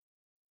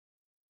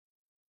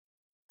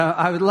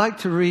I would like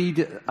to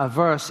read a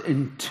verse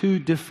in two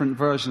different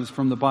versions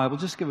from the Bible,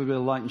 just give a bit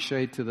of light and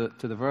shade to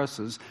the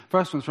verses.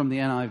 First one's from the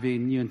NIV,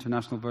 New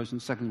International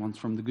Version. Second one's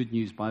from the Good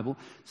News Bible.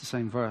 It's the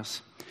same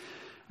verse.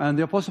 And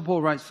the Apostle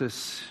Paul writes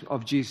this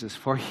of Jesus: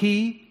 "For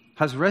he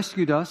has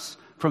rescued us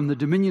from the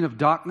dominion of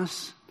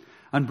darkness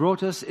and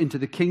brought us into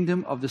the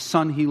kingdom of the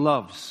Son he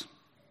loves,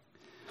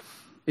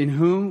 in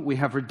whom we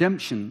have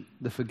redemption,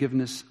 the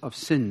forgiveness of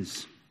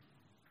sins.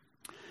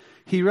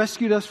 He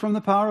rescued us from the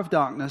power of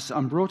darkness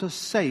and brought us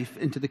safe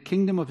into the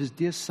kingdom of his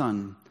dear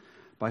Son,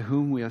 by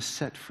whom we are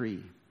set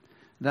free.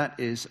 That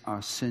is,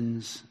 our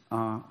sins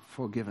are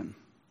forgiven."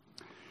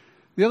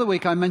 The other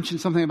week I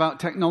mentioned something about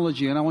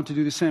technology, and I want to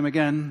do the same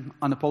again,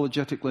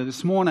 unapologetically,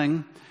 this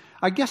morning.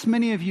 I guess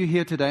many of you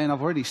here today, and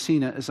I've already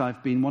seen it as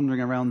I've been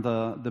wandering around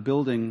the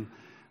building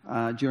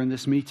during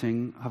this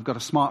meeting, have got a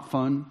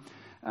smartphone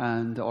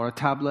or a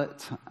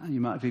tablet.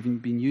 You might have even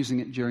been using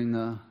it during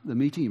the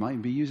meeting. You might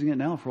even be using it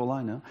now, for all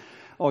I know.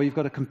 Or you've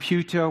got a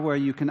computer where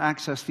you can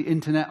access the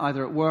internet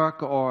either at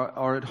work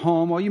or at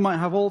home, or you might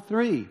have all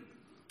three.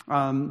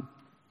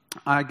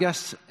 I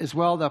guess as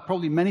well there are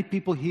probably many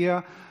people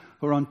here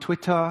who are on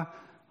Twitter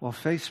or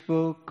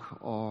Facebook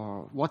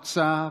or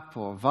WhatsApp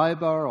or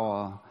Viber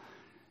or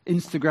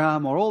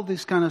Instagram or all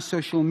these kind of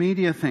social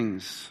media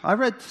things. I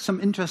read some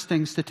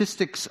interesting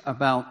statistics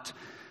about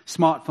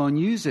smartphone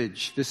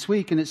usage this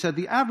week, and it said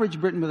the average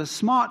Briton with a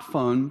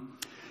smartphone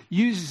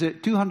uses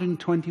it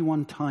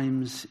 221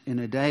 times in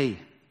a day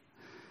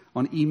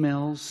on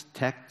emails,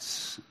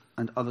 texts,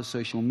 and other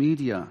social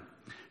media.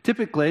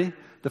 Typically,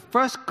 the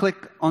first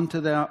click onto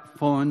their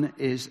phone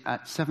is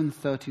at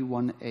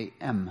 7:31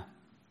 a.m.,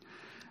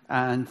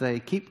 and they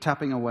keep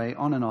tapping away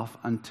on and off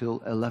until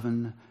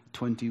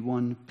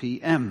 11:21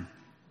 p.m.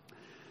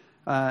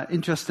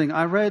 Interesting.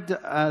 I read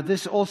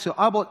this also.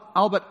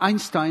 Albert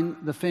Einstein,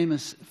 the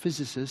famous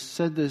physicist,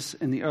 said this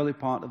in the early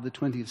part of the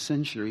 20th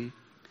century: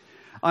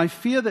 "I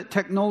fear that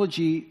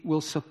technology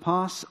will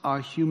surpass our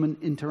human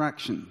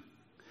interaction.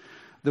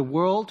 The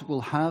world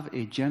will have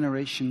a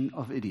generation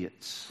of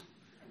idiots."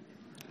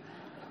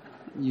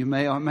 You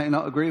may or may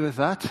not agree with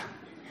that.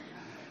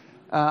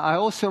 I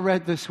also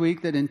read this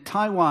week that in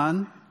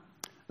Taiwan,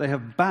 they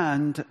have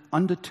banned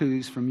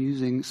under-twos from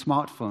using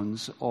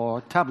smartphones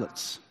or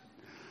tablets.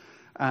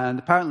 And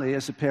apparently,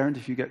 as a parent,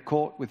 if you get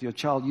caught with your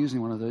child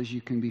using one of those,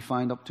 you can be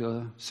fined up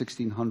to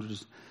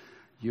 $1,600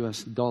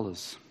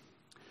 US.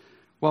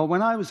 Well,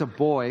 when I was a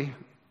boy,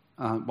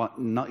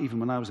 not even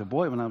when I was a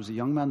boy, when I was a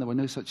young man, there were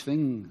no such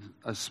thing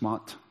as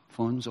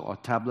smartphones or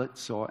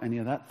tablets or any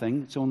of that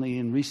thing. It's only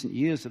in recent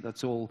years that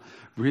that's all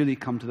really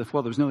come to the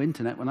fore. There was no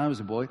internet when I was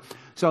a boy.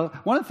 So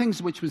one of the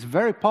things which was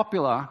very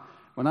popular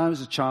when I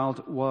was a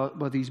child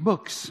were these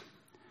books.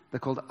 They're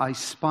called I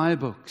Spy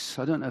books.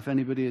 I don't know if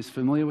anybody is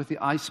familiar with the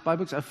I Spy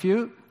books. A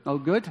few. Oh,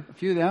 good. A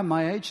few there,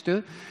 my age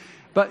too.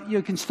 But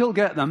you can still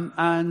get them.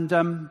 And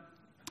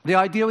the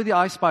idea with the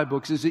I Spy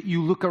books is that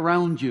you look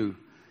around you.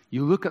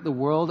 You look at the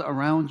world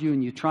around you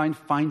and you try and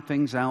find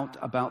things out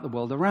about the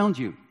world around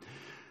you.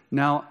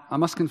 Now, I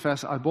must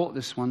confess, I bought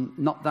this one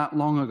not that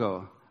long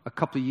ago, a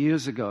couple of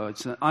years ago.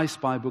 It's an I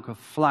Spy book of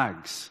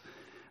flags.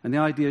 And the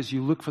idea is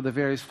you look for the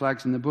various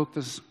flags in the book.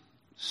 There's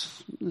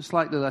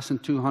slightly less than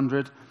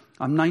 200.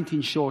 I'm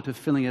 19 short of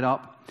filling it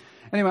up.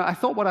 Anyway, I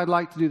thought what I'd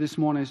like to do this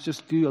morning is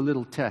just do a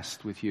little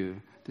test with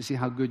you to see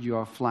how good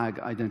your flag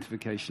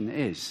identification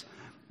is.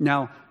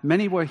 Now,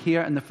 many were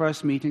here in the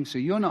first meeting, so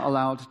you're not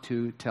allowed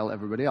to tell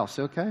everybody else,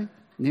 okay?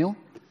 Neil,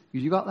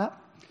 you got that?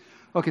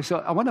 Okay, so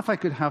I wonder if I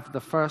could have the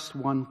first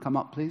one come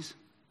up, please.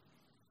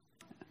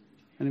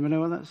 Anybody know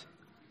what that is?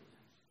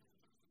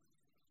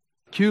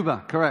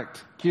 Cuba,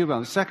 correct. Cuba.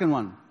 The second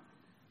one.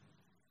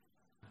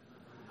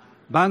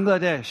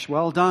 Bangladesh,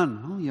 well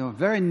done. Oh, you're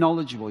very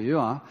knowledgeable, you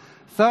are.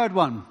 Third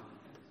one.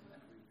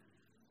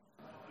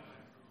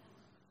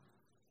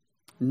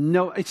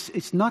 No,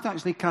 it's not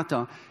actually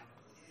Qatar.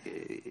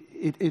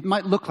 It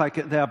might look like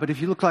it there, but if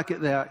you look like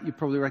it there, you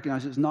probably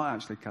recognize it's not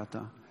actually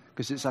Qatar,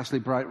 because it's actually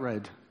bright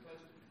red.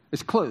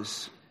 It's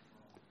close.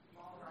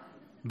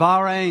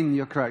 Bahrain,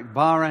 you're correct.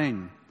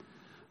 Bahrain.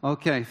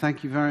 Okay,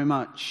 thank you very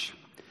much.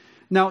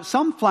 Now,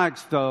 some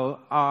flags, though,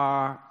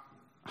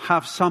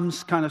 have some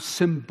kind of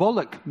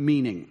symbolic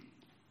meaning.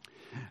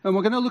 And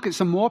we're going to look at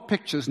some more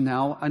pictures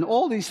now, and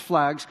all these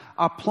flags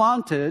are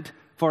planted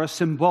for a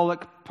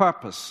symbolic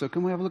purpose. So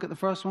can we have a look at the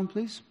first one,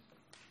 please?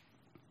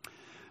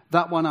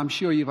 That one I'm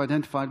sure you've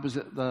identified was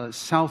at the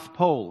South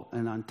Pole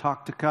in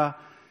Antarctica,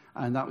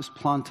 and that was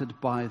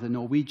planted by the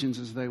Norwegians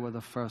as they were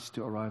the first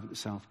to arrive at the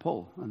South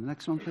Pole. And the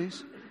next one,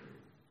 please.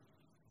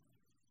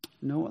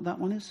 Know what that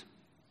one is?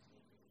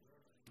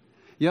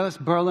 Yeah, that's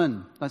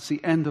Berlin. That's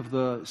the end of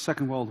the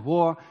Second World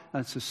War.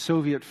 That's a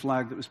Soviet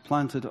flag that was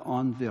planted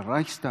on the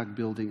Reichstag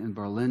building in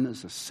Berlin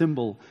as a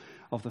symbol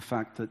of the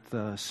fact that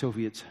the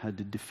Soviets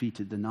had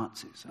defeated the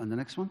Nazis. And the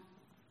next one?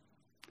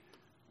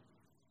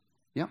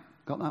 Yeah,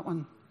 got that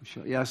one?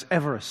 Sure. Yes,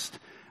 Everest.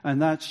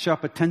 And that's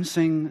Sherpa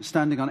Tenzing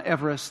standing on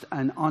Everest,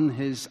 and on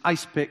his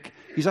ice pick,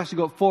 he's actually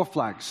got 4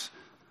 flags.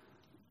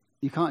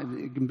 You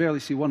can barely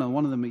see one of them.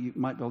 One of them you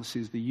might be able to see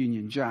is the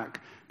Union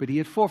Jack. But he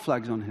had 4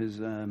 flags on his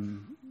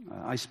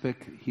ice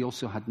pick. He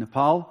also had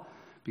Nepal,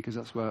 because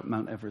that's where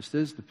Mount Everest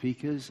is, the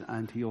peak is.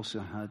 And he also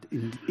had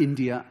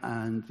India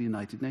and the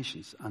United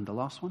Nations. And the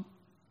last one?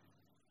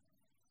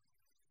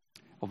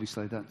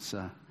 Obviously, that's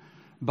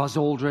Buzz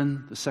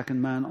Aldrin, the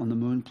second man on the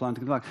moon,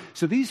 planting the flag.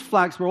 So these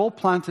flags were all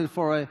planted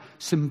for a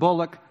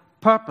symbolic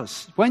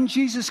purpose. When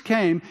Jesus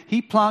came,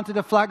 he planted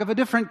a flag of a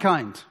different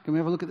kind. Can we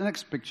have a look at the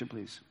next picture,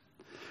 please?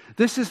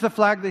 This is the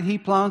flag that he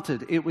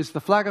planted. It was the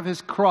flag of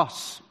his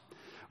cross.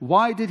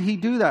 Why did he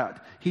do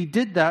that? He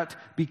did that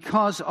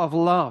because of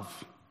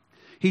love.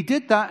 He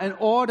did that in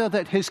order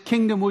that his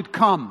kingdom would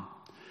come.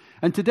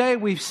 And today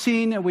we've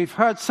seen and we've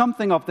heard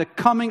something of the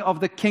coming of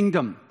the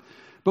kingdom.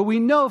 But we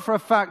know for a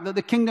fact that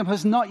the kingdom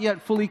has not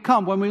yet fully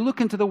come. When we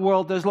look into the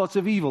world, there's lots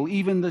of evil.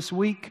 Even this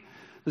week,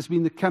 there's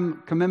been the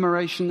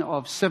commemoration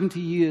of 70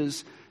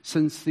 years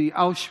since the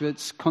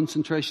Auschwitz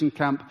concentration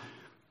camp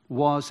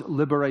was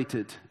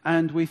liberated.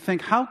 And we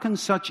think, how can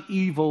such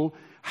evil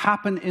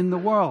happen in the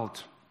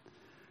world?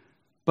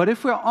 But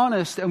if we're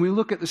honest and we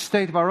look at the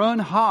state of our own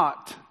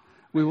heart,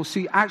 we will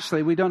see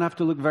actually we don't have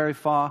to look very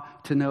far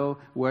to know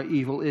where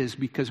evil is,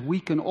 because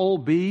we can all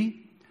be,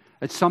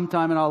 at some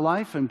time in our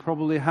life, and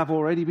probably have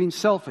already been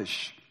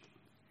selfish,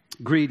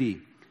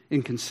 greedy,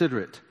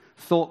 inconsiderate,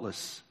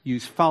 thoughtless,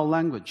 use foul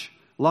language,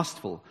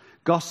 lustful,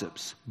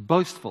 gossips,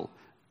 boastful,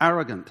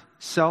 arrogant,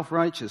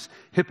 self-righteous,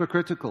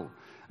 hypocritical.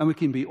 And we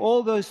can be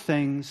all those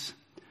things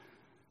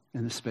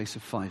in the space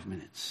of 5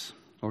 minutes,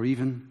 or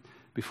even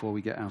before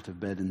we get out of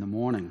bed in the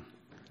morning.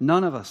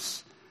 None of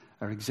us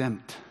are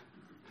exempt.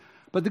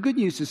 But the good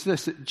news is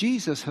this, that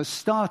Jesus has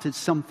started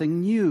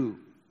something new.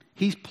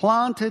 He's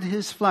planted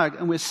his flag,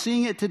 and we're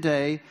seeing it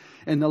today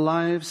in the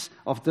lives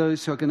of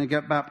those who are going to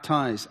get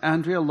baptized,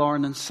 Andrea,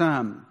 Lauren, and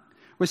Sam.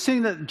 We're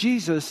seeing that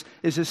Jesus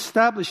is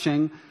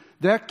establishing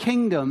their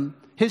kingdom,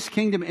 his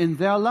kingdom in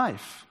their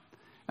life.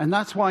 And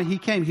that's why he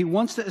came. He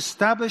wants to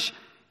establish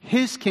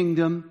his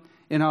kingdom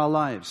in our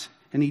lives.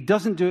 And he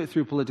doesn't do it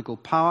through political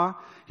power.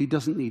 He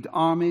doesn't need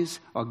armies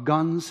or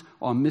guns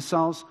or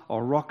missiles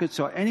or rockets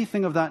or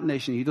anything of that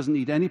nation. He doesn't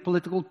need any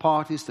political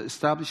parties to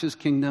establish his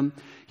kingdom.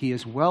 He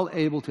is well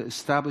able to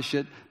establish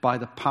it by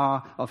the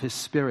power of his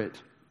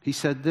Spirit. He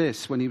said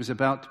this when he was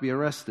about to be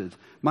arrested: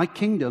 "My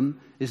kingdom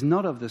is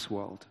not of this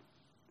world.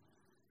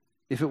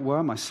 If it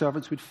were, my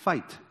servants would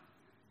fight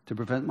to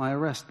prevent my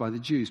arrest by the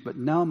Jews. But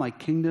now my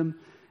kingdom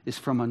is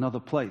from another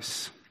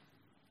place."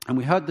 And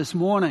we heard this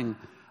morning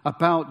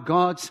about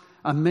God's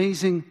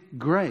amazing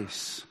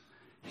grace,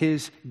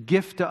 his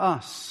gift to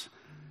us,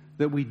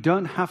 that we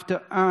don't have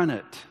to earn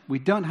it. We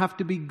don't have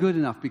to be good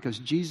enough, because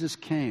Jesus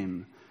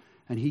came,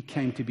 and he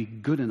came to be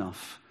good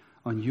enough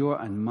on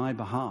your and my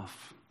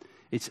behalf.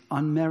 It's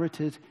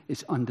unmerited,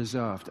 it's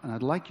undeserved. And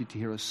I'd like you to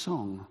hear a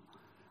song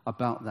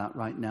about that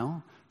right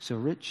now. So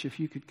Rich, if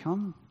you could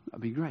come, that'd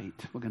be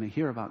great. We're going to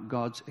hear about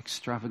God's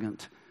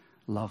extravagant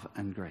love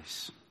and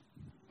grace.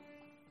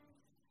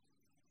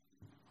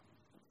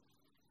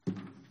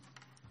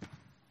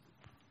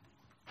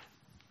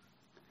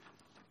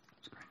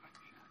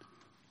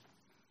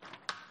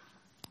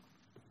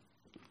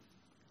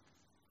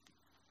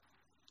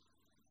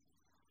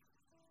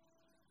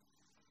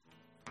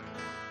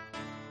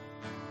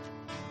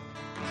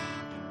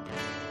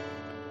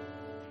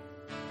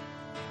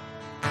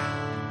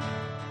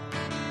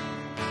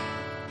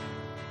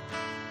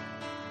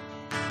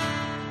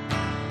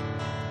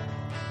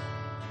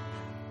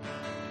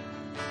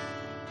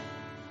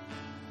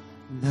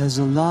 There's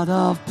a lot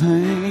of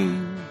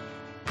pain,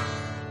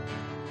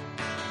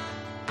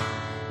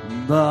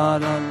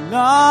 but a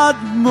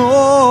lot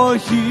more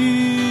healing.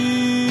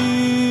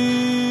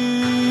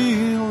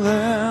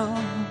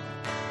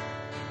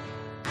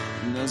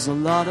 There's a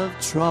lot of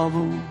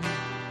trouble,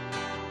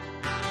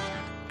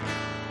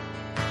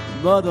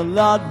 but a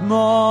lot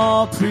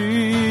more peace.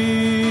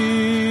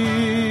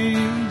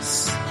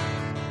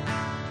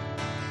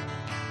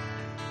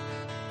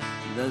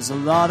 There's a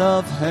lot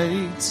of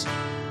hate,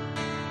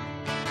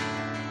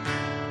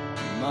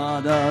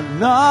 but a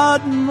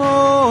lot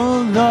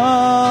more loving.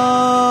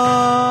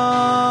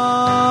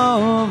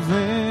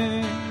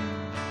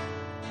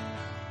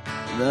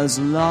 There's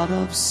a lot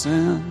of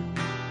sin,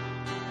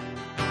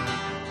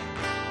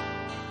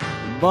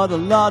 but a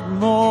lot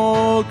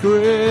more grace.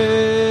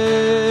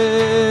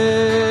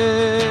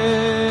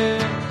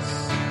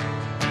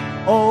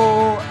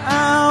 Oh,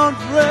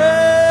 outrageous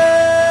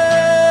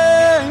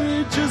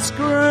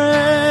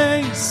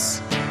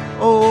grace.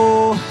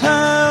 Oh,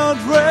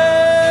 outrageous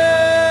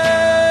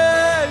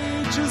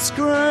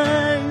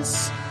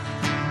grace.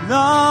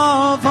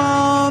 Love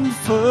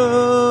unfurled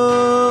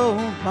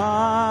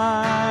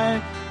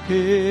by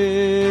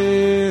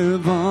heaven's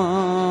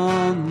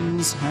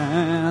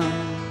hand.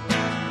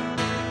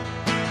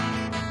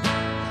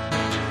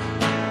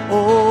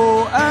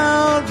 Oh,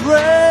 outrageous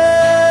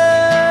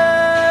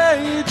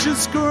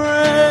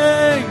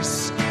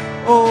grace.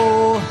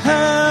 Oh,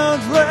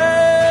 outrageous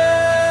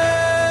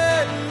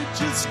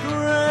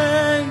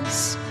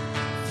grace.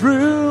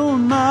 Through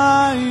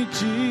my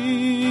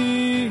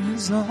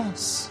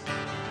Jesus,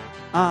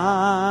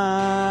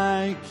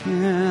 I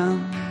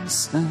can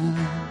stand.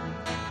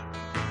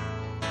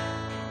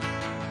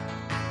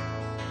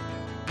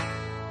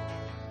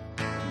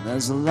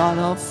 There's a lot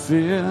of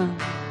fear,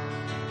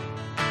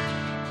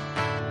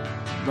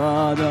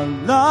 but a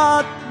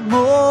lot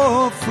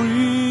more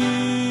freedom.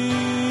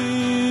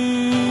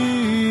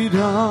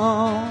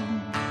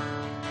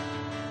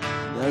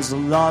 There's a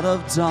lot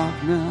of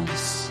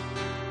darkness,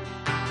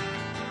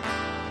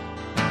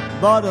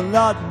 but a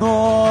lot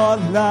more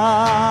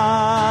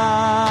light.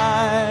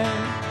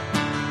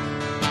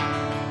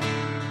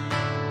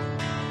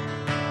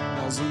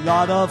 There's a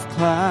lot of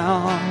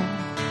cloud,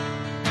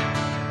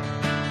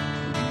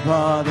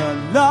 but a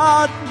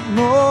lot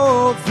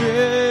more vision.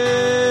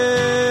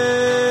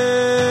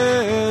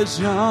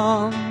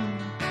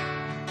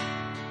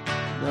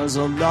 There's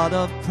a lot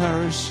of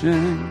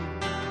perishing,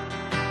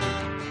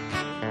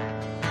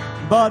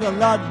 but a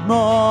lot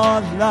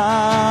more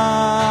light.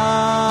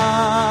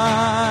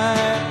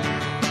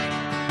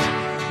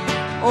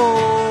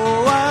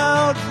 Oh,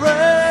 outrageous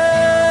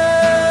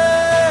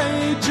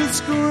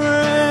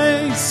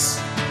grace.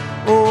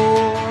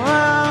 Oh,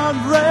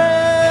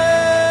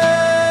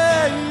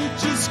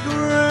 outrageous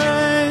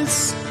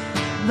grace.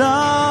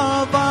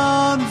 Love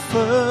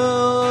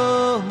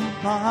unfurled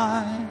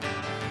by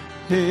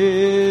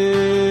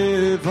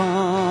heaven's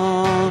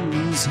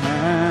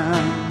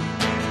hand.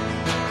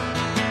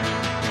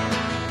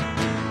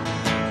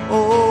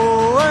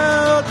 Oh,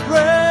 outrageous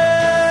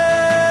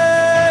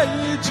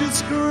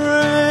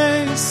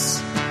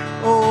grace.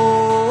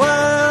 Oh,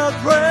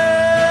 outrageous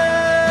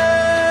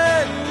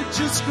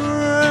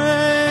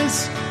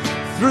grace.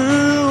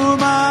 Through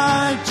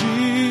my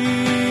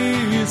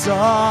Jesus,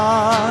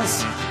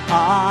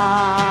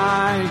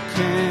 I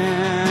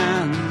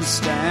can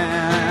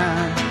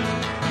stand.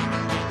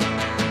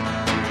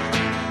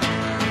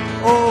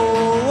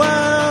 Oh,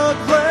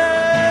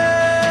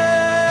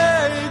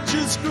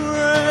 outrageous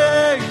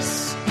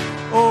grace.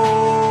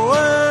 Oh,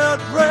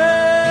 outrageous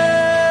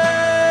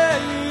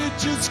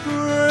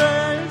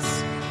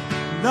grace.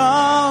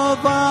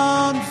 Love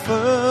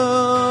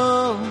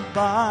unfurled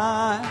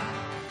by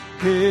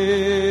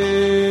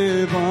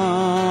heaven's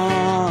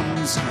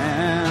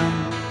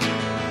hand.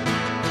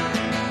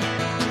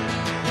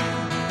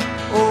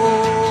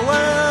 Oh,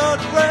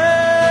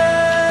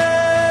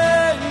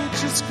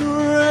 outrageous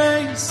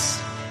grace.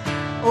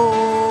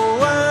 Oh,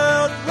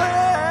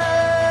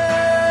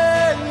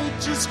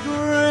 outrageous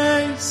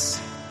grace.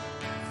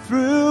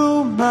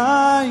 Through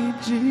my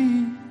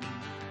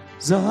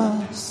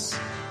Jesus,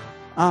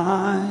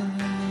 I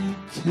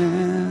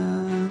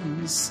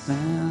can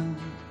stand.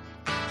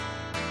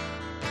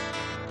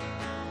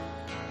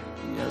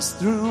 Yes,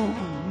 through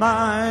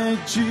my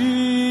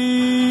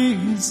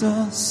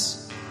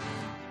Jesus,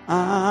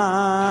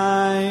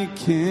 I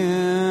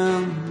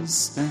can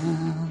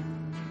stand.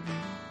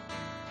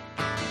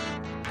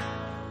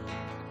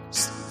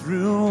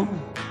 Through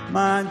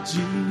my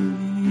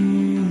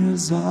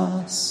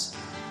Jesus,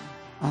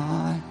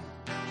 I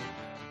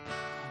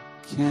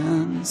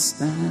can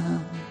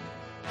stand.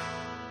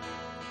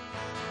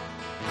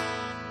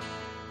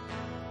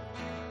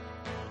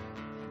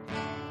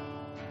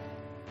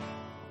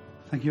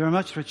 Thank you very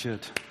much, Richard.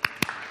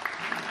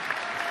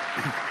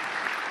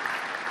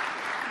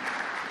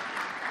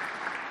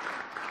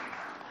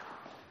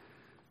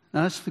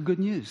 Now, that's the good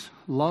news.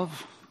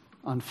 Love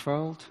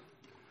unfurled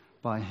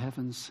by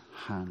heaven's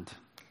hand.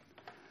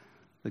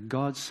 That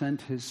God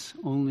sent his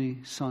only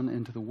Son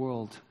into the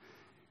world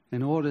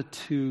in order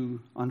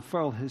to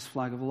unfurl his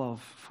flag of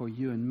love for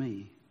you and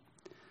me.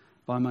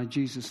 By my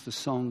Jesus, the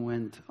song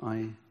went,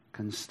 I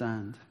can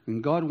stand.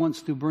 And God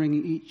wants to bring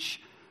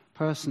each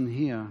person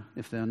here,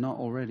 if they're not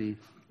already,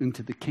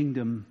 into the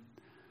kingdom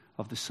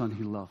of the Son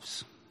he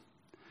loves.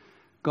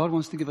 God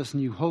wants to give us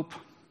new hope,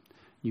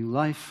 new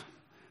life,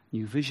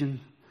 new vision,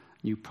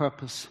 new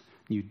purpose,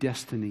 new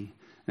destiny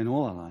in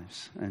all our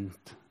lives. And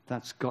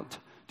that's got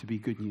to be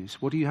good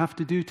news. What do you have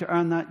to do to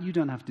earn that? You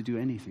don't have to do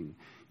anything.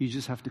 You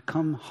just have to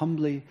come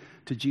humbly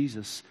to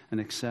Jesus and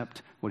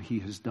accept what he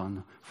has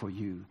done for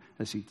you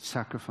as he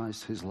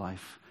sacrificed his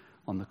life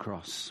on the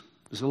cross.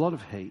 There's a lot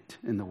of hate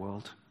in the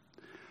world,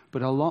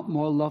 but a lot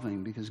more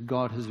loving because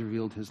God has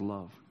revealed his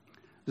love.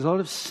 There's a lot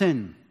of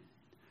sin,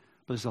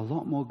 but there's a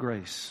lot more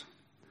grace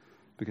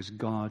because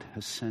God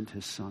has sent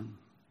his Son.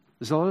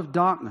 There's a lot of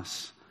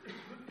darkness,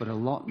 but a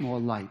lot more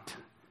light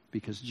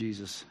because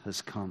Jesus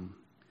has come.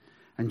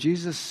 And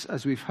Jesus,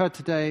 as we've heard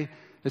today,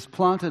 has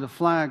planted a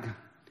flag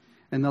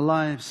in the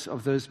lives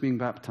of those being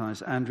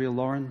baptized, Andrea,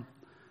 Lauren,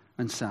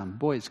 and Sam.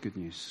 Boy, it's good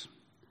news.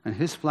 And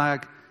his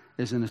flag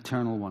is an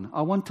eternal one.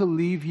 I want to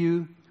leave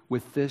you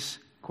with this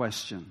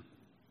question.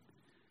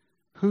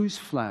 Whose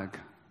flag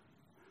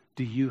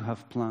do you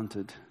have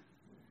planted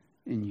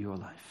in your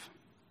life?